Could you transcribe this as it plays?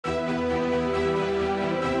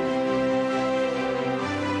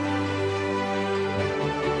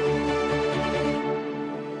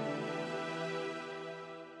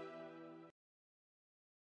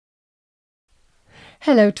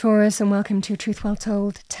Hello Taurus, and welcome to Truth Well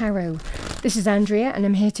Told Tarot. This is Andrea and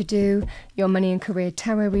I'm here to do your money and career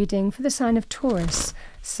tarot reading for the sign of Taurus,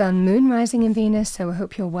 Sun, Moon, Rising in Venus, so I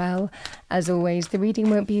hope you're well. As always, the reading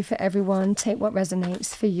won't be for everyone. Take what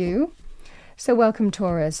resonates for you. So welcome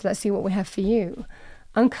Taurus, let's see what we have for you.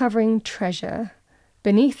 Uncovering treasure.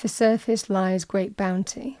 Beneath the surface lies great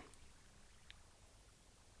bounty.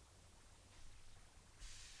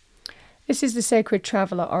 This is the Sacred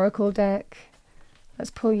Traveler Oracle deck. Let's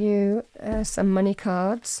pull you some money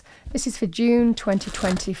cards. This is for June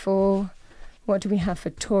 2024. What do we have for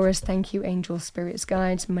Taurus? Thank you, angels, spirits,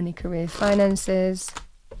 guides, money, career, finances.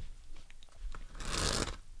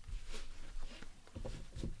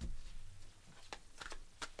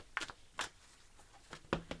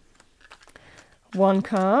 One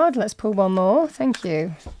card. Let's pull one more. Thank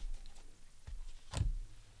you.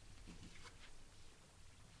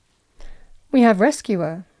 We have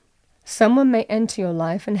Rescuer. Someone may enter your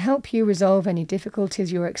life and help you resolve any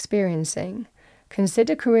difficulties you're experiencing.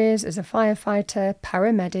 Consider careers as a firefighter,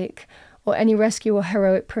 paramedic, or any rescue or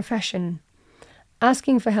heroic profession.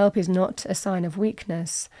 Asking for help is not a sign of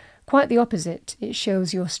weakness. Quite the opposite, it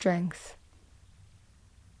shows your strength.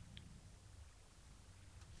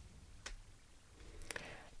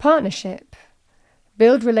 Partnership.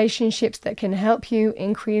 Build relationships that can help you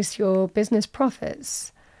increase your business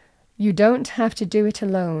profits. You don't have to do it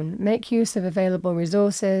alone. Make use of available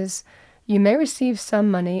resources. You may receive some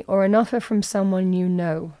money or an offer from someone you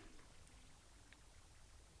know.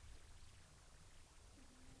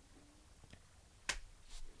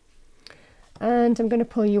 And I'm going to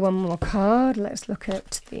pull you one more card. Let's look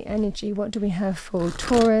at the energy. What do we have for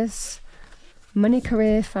Taurus? Money,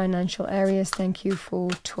 career, financial areas. Thank you for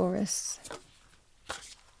Taurus.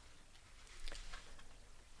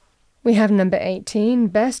 We have number 18,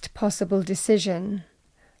 best possible decision.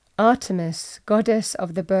 Artemis, goddess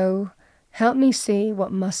of the bow, help me see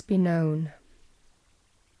what must be known.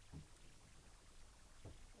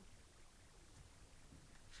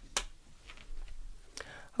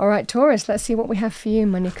 All right, Taurus, let's see what we have for you.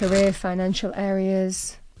 Money, career, financial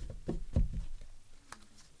areas.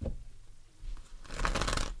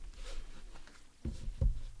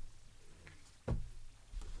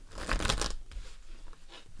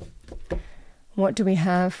 What do we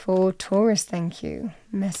have for Taurus? Thank you.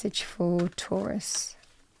 Message for Taurus.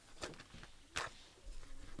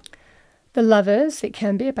 The Lovers, it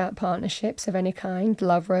can be about partnerships of any kind.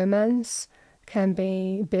 Love, romance, can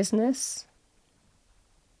be business.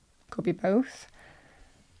 Could be both.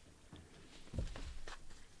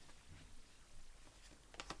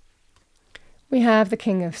 We have the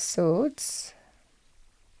King of Swords.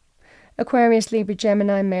 Aquarius, Libra,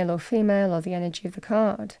 Gemini, male or female, or the energy of the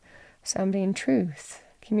card. Somebody in truth,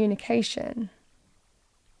 communication,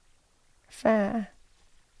 fair.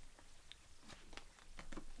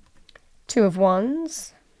 Two of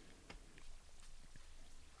Wands.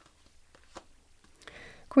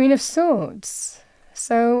 Queen of Swords.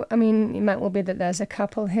 So, I mean, it might well be that there's a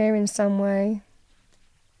couple here in some way.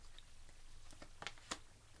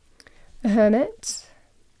 The Hermit.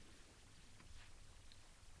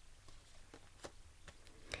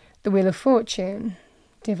 The Wheel of Fortune.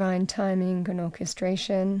 Divine timing and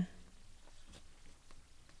orchestration.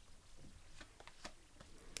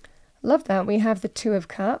 Love that. We have the Two of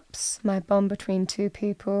Cups, my bond between two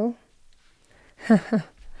people.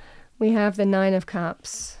 We have the Nine of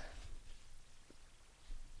Cups.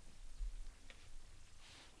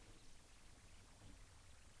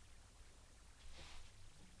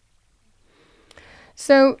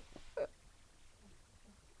 So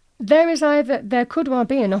there could well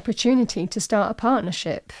be an opportunity to start a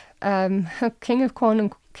partnership. King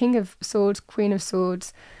of Swords, Queen of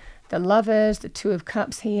Swords, the Lovers, the Two of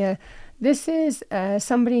Cups here. This is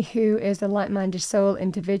somebody who is a like-minded soul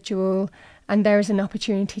individual, and there is an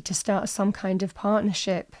opportunity to start some kind of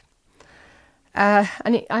partnership.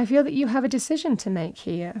 I feel that you have a decision to make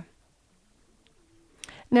here.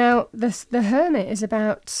 Now, the Hermit is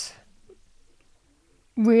about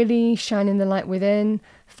really shining the light within,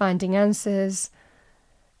 finding answers,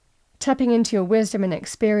 tapping into your wisdom and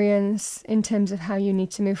experience in terms of how you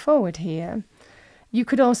need to move forward here. You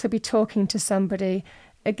could also be talking to somebody,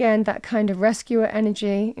 again, that kind of rescuer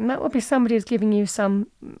energy. It might well be somebody who's giving you some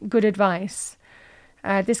good advice.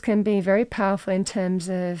 This can be very powerful in terms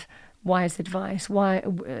of wise advice,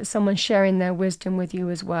 someone sharing their wisdom with you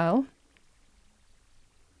as well.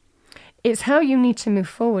 It's how you need to move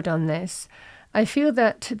forward on this. I feel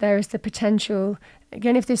that there is the potential,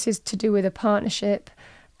 again, if this is to do with a partnership,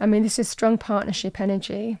 I mean, this is strong partnership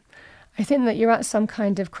energy. I think that you're at some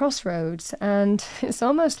kind of crossroads, and it's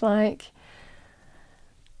almost like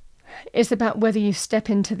It's about whether you step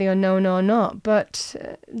into the unknown or not. But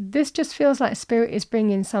this just feels like Spirit is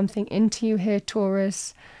bringing something into you here,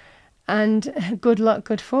 Taurus. And good luck,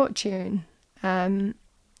 good fortune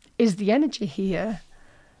is the energy here.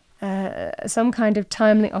 Some kind of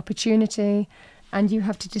timely opportunity, and you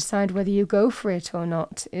have to decide whether you go for it or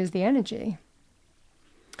not is the energy.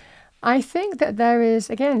 I think that there is,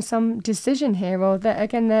 again, some decision here, or that,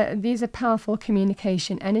 again, these are powerful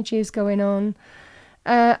communication energies going on.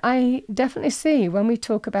 I definitely see when we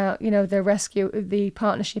talk about, the rescue, the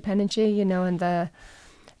partnership energy, and the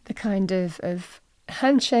kind of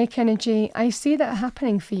handshake energy, I see that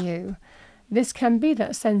happening for you. This can be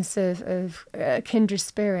that sense of kindred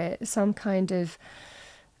spirit, some kind of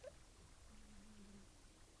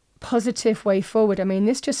positive way forward. I mean,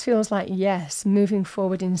 this just feels like, yes, moving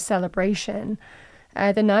forward in celebration.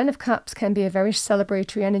 The Nine of Cups can be a very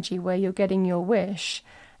celebratory energy where you're getting your wish.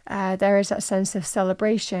 There is that sense of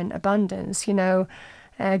celebration, abundance,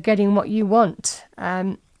 getting what you want.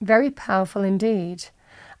 Very powerful indeed.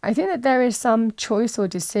 I think that there is some choice or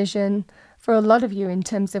decision for a lot of you in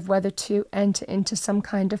terms of whether to enter into some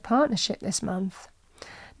kind of partnership this month.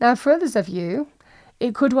 Now, for others of you,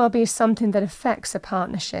 it could well be something that affects a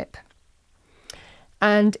partnership.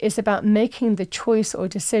 And it's about making the choice or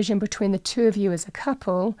decision between the two of you as a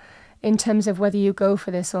couple in terms of whether you go for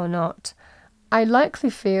this or not. I likely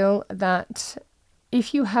feel that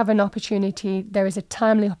if you have an opportunity, there is a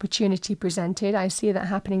timely opportunity presented. I see that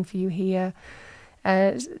happening for you here.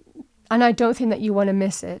 And I don't think that you want to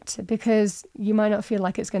miss it, because you might not feel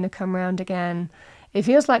like it's going to come around again. It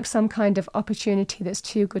feels like some kind of opportunity that's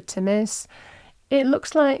too good to miss. It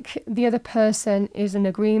looks like the other person is in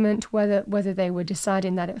agreement, whether they were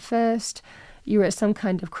deciding that at first. You're at some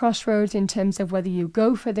kind of crossroads in terms of whether you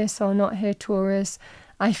go for this or not here, Taurus.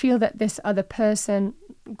 I feel that this other person,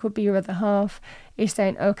 could be your other half, is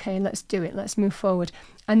saying, okay, let's do it, let's move forward.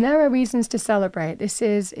 And there are reasons to celebrate. This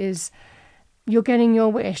is you're getting your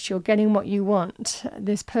wish, you're getting what you want.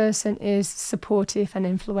 This person is supportive and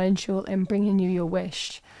influential in bringing you your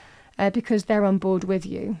wish because they're on board with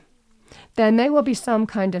you. There may well be some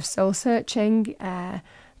kind of soul searching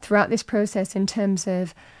throughout this process in terms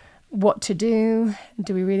of what to do.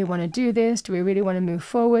 Do we really want to do this? Do we really want to move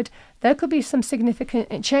forward? There could be some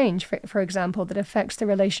significant change, for example, that affects the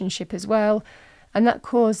relationship as well. And that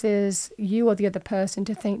causes you or the other person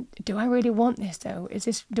to think, do I really want this though?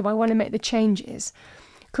 Do I want to make the changes?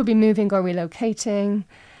 Could be moving or relocating.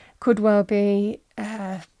 Could well be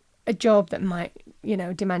a job that might,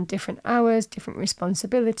 demand different hours, different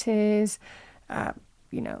responsibilities,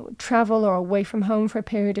 travel or away from home for a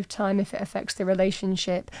period of time if it affects the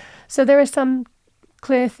relationship. So there are some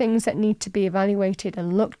clear things that need to be evaluated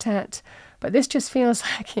and looked at, but this just feels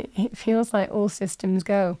like it feels like all systems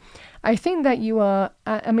go. I think that you are,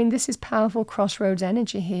 this is powerful crossroads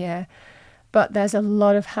energy here, but there's a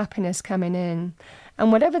lot of happiness coming in.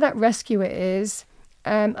 And whatever that rescuer is,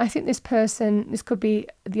 I think this could be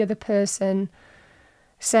the other person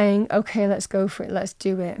saying, okay, let's go for it, let's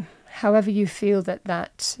do it. However you feel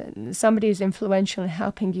that somebody is influential in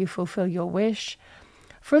helping you fulfill your wish.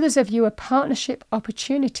 For others of you, a partnership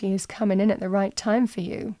opportunity is coming in at the right time for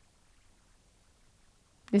you.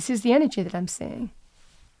 This is the energy that I'm seeing.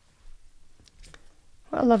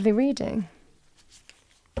 What a lovely reading.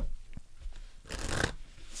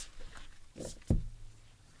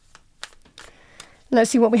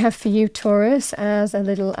 Let's see what we have for you, Taurus, as a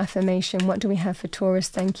little affirmation. What do we have for Taurus?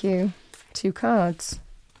 Thank you. 2 cards.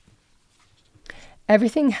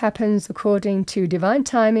 Everything happens according to divine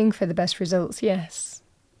timing for the best results. Yes.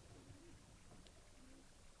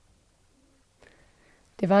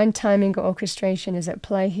 Divine timing or orchestration is at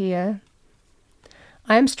play here.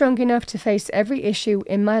 I am strong enough to face every issue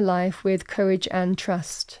in my life with courage and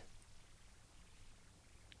trust.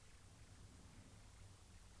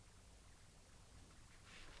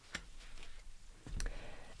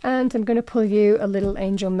 And I'm going to pull you a little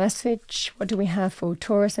angel message. What do we have for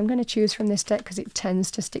Taurus? I'm going to choose from this deck because it tends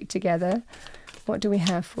to stick together. What do we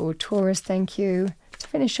have for Taurus? Thank you. To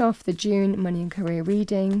finish off the June money and career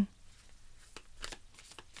reading.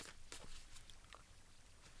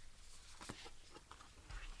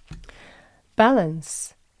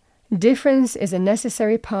 Balance. Difference is a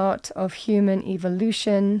necessary part of human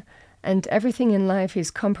evolution, and everything in life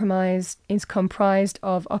is comprised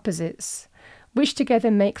of opposites, which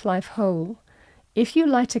together make life whole. If you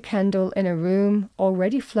light a candle in a room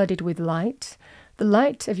already flooded with light, the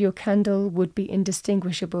light of your candle would be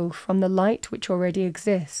indistinguishable from the light which already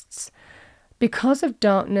exists. Because of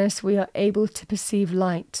darkness, we are able to perceive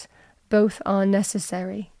light. Both are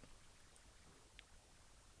necessary.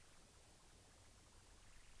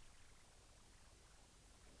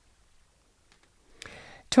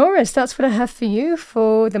 Taurus, that's what I have for you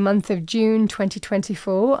for the month of June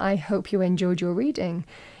 2024. I hope you enjoyed your reading.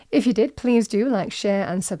 If you did, please do like, share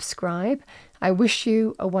and subscribe. I wish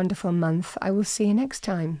you a wonderful month. I will see you next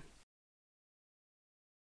time.